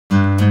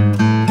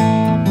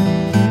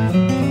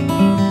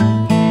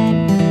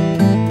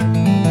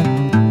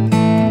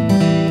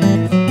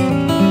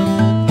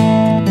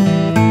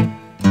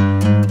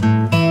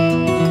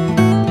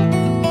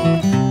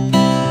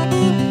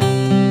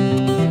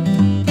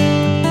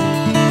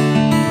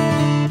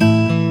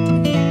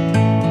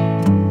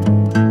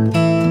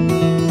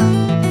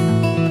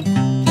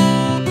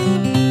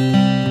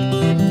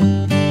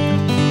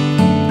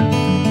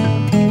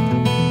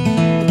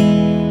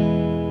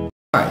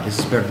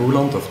Bert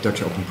Boerland of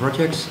Dutch Open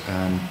Projects,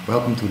 and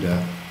welcome to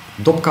the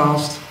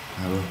DOPCast,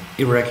 our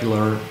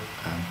irregular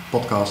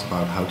podcast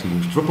about how to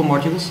use Drupal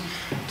modules.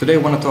 Today I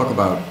want to talk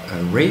about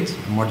Raid,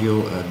 a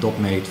module DOP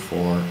made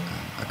for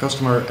a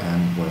customer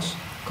and was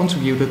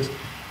contributed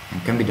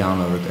and can be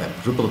downloaded at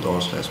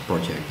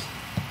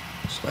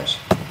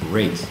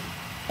drupal.org/project/raid.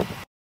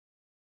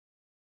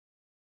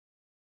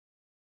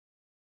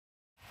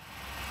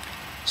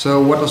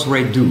 So what does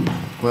Raid do?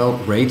 Well,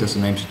 Raid, as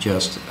the name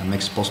suggests,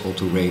 makes it possible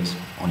to raid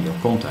on your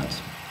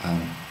content.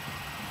 And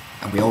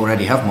we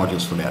already have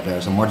modules for that.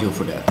 There's a module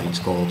for that. It's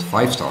called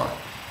 5-star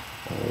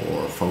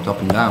or vote up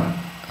and down.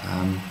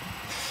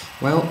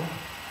 Well,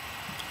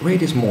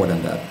 Raid is more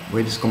than that.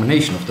 Raid is a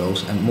combination of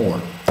those and more.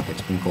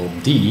 It's been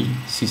called the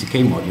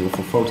CCK module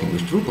for voting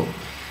with Drupal.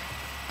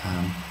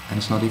 And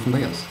it's not even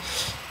by us.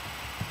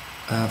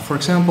 For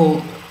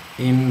example,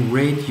 in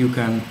Raid you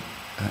can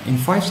in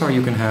 5-star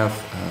you can have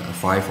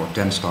 5 or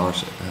 10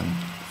 stars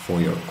for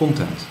your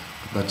content.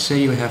 But say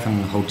you have a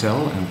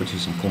hotel, which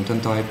is a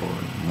content type or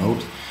a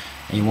node,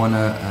 and you want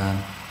to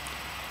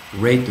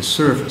rate the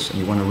service, and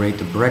you want to rate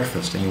the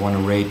breakfast, and you want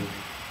to rate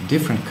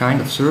different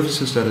kind of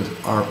services that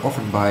are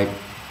offered by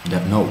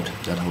that node,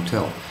 that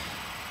hotel.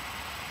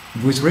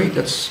 With Raid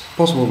that's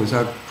possible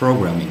without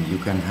programming. You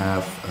can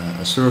have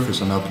a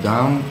service an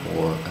up-down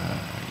or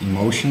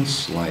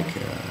emotions like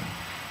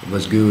it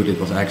was good, it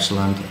was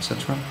excellent,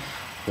 etc.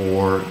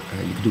 Or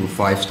you could do a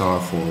 5-star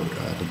for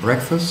the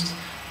breakfast,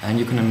 and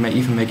you can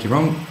even make your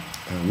own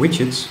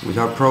widgets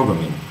without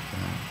programming.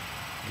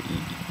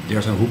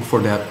 There's a hook for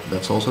that,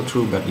 that's also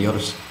true, but the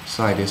other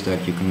side is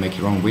that you can make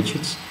your own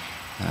widgets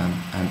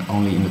and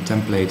only in the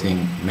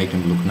templating make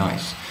them look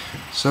nice.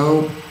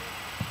 So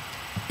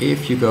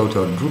if you go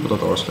to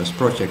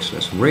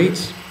drupal.org/project/raid,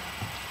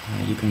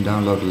 you can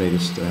download the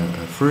latest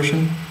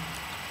version.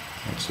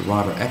 It's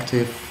rather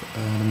active,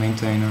 the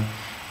maintainer,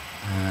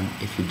 and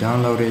if you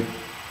download it,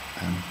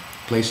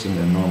 placed in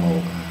the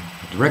normal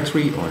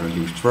directory or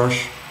use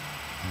Thrush,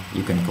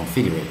 you can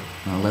configure it.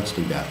 Now let's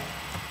do that.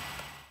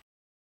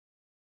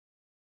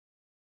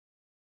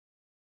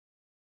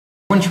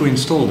 Once you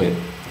installed it,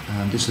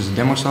 this is a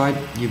demo site,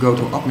 you go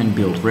to admin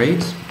build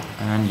Raid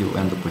and you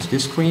end up with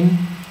this screen.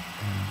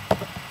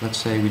 Let's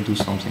say we do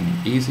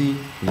something easy,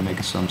 we make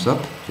a thumbs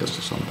up, just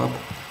a thumbs up,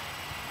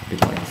 a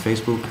bit like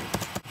Facebook.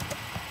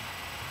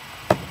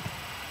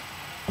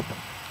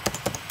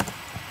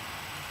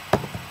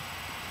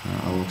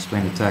 I'll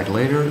explain the tag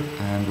later,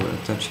 and we'll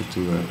attach it to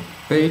a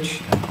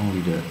page, and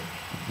only the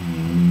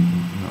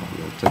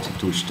we'll attach it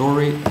to a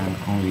story, and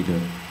only the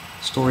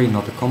story,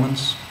 not the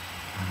comments.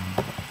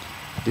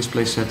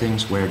 Display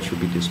settings, where it should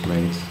be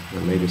displayed,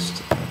 the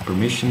latest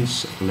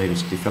permissions, the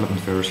latest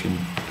development version.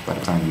 By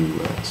the time you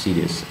see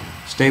this,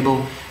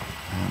 stable.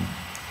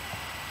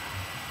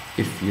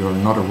 If you're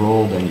not a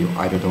role, then you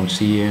either don't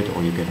see it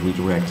or you get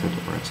redirected,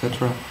 or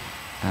etc.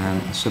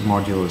 And a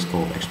submodule is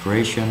called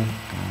exploration,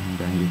 and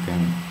then you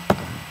can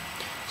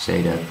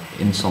say that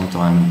in some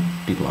time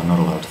people are not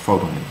allowed to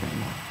vote on it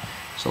anymore.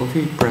 So if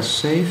we press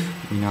save,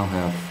 we now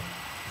have a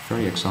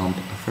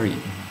very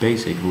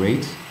basic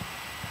Raid,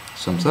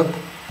 thumbs up,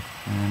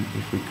 and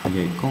if we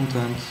create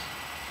content,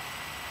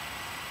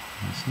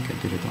 I think I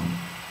did it on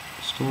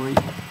story,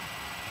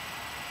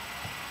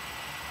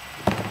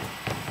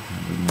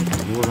 and we make a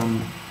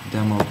forum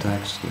demo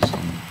text with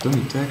some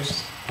dummy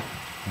text,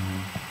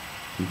 and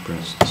we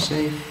press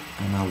save,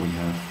 and now we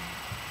have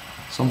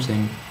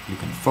something you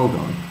can vote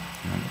on.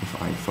 And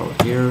if I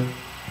vote here,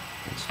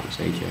 it's with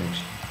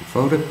Ajax, we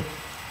voted,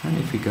 and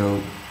if we go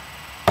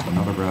to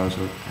another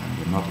browser and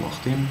we're not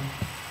logged in,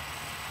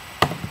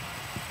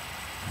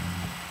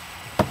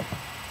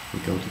 we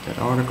go to that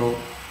article,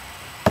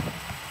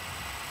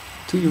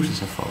 2 users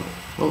have voted.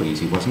 Well,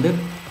 easy, wasn't it?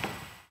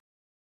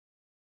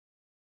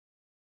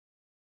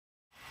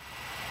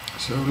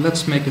 So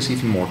let's make this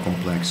even more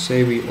complex.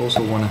 Say we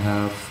also want to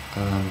have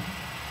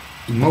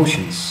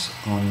emotions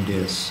on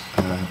this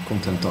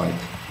content type.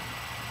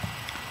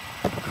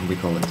 And we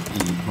call it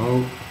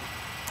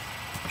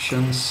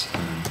emotions,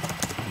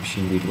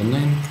 machine readable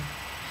name,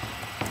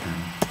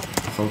 and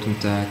voting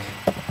tag.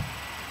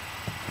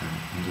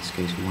 In this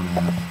case we want to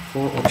have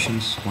 4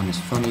 options. One is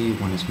funny,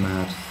 one is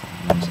mad,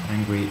 one is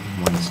angry,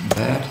 and one is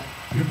bad.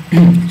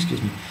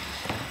 Excuse me.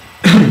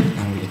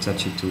 And we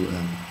attach it to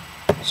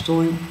a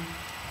story.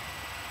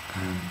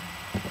 And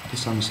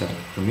this time we set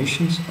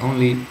permissions.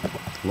 Only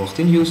logged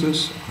in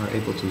users are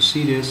able to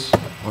see this,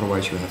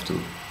 otherwise you have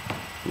to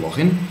log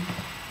in.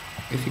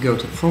 If you go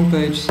to the front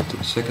page, to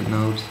the second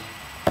node,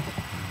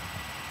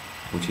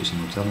 which is a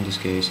hotel in this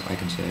case, I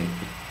can say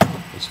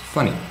it's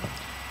funny.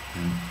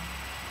 And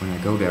when I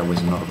go there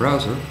with another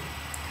browser,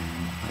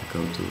 and I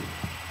go to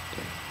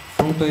the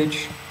front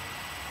page,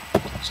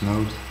 this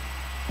node,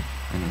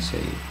 and I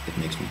say it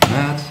makes me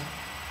mad,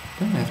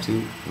 then I have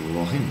to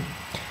log in.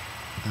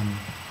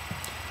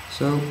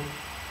 So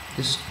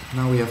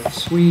now we have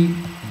 3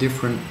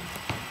 different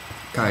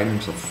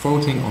kinds of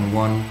voting on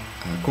one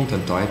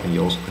content type, and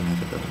you also can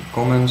have it on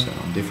comments and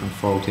on different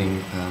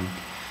voting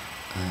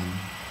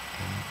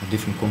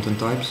different content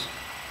types.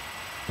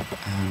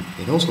 And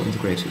it also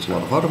integrates with a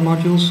lot of other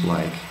modules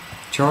like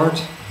chart.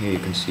 Here you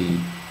can see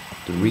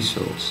the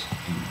results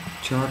in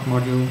chart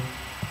module.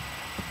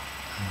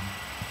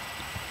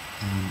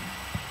 And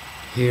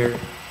here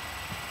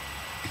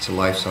it's a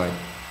live site.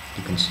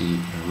 You can see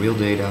real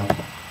data.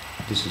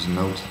 This is a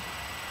note.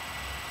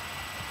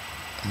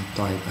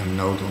 Type a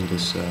note on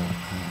this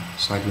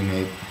site we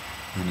made,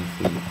 and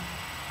if we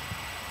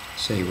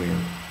say we're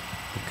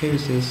okay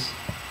with this,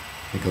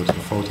 we go to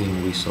the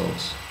voting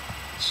results.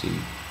 See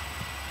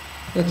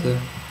that the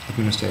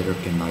administrator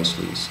can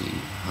nicely see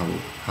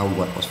how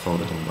what was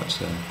voted on what's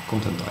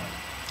content type.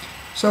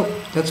 So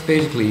that's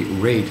basically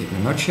rate in a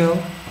nutshell,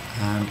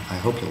 and I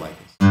hope you like it.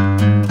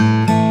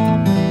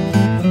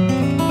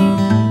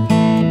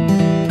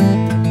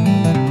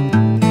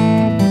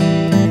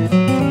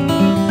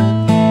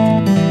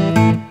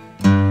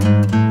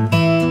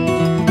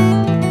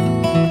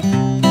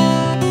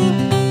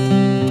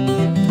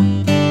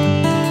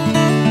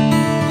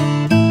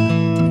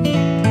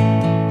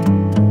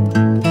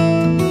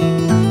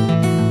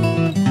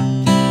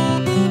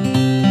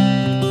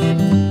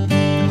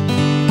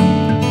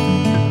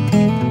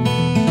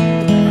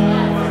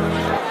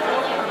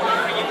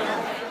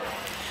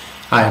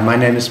 Hi, my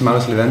name is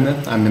Maus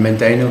Lewende. I'm the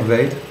maintainer of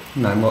Wade,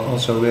 and I'm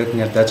also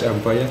working at Dutch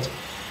Open Projects.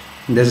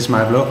 And this is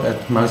my blog at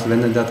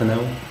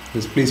mauslewende.nl.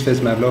 So please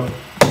visit my blog,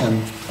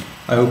 and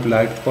I hope you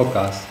like the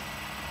podcast.